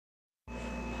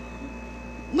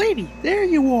Lady, there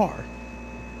you are.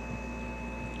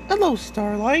 Hello,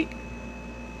 Starlight.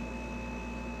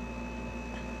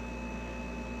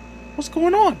 What's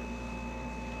going on?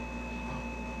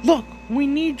 Look, we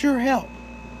need your help.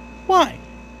 Why?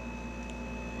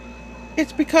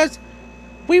 It's because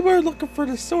we were looking for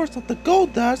the source of the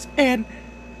gold dust and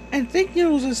thinking it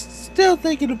was still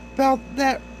thinking about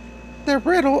that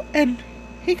riddle, and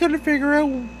he couldn't figure out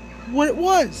what it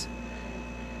was.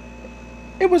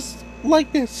 It was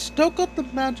like this: stoke up the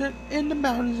mountain in the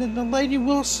mountains, and the lady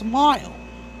will smile.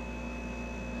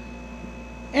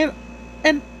 And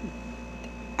and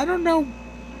I don't know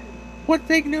what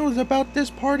fake news about this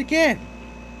part again.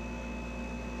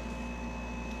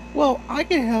 Well, I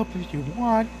can help if you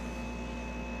want.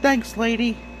 Thanks,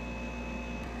 lady.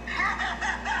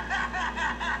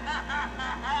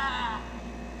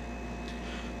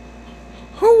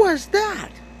 Who was that?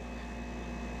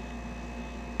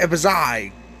 It was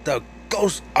I, the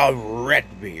ghost of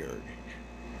Redbeard.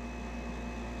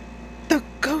 The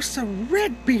ghost of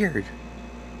Redbeard.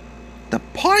 The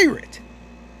pirate.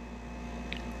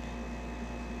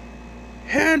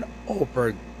 Hand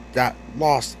over that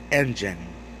lost engine.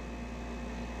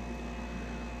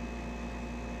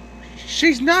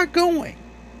 She's not going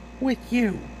with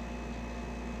you.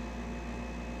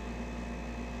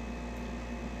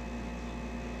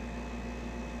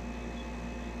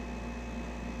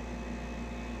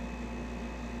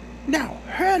 Now,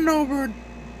 hand over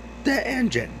the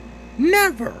engine.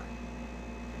 Never.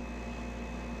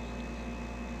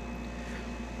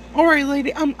 Alright,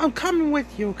 lady, I'm coming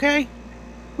with you, okay?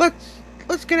 Let's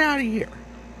get out of here.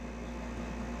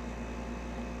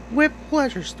 With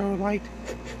pleasure, Starlight.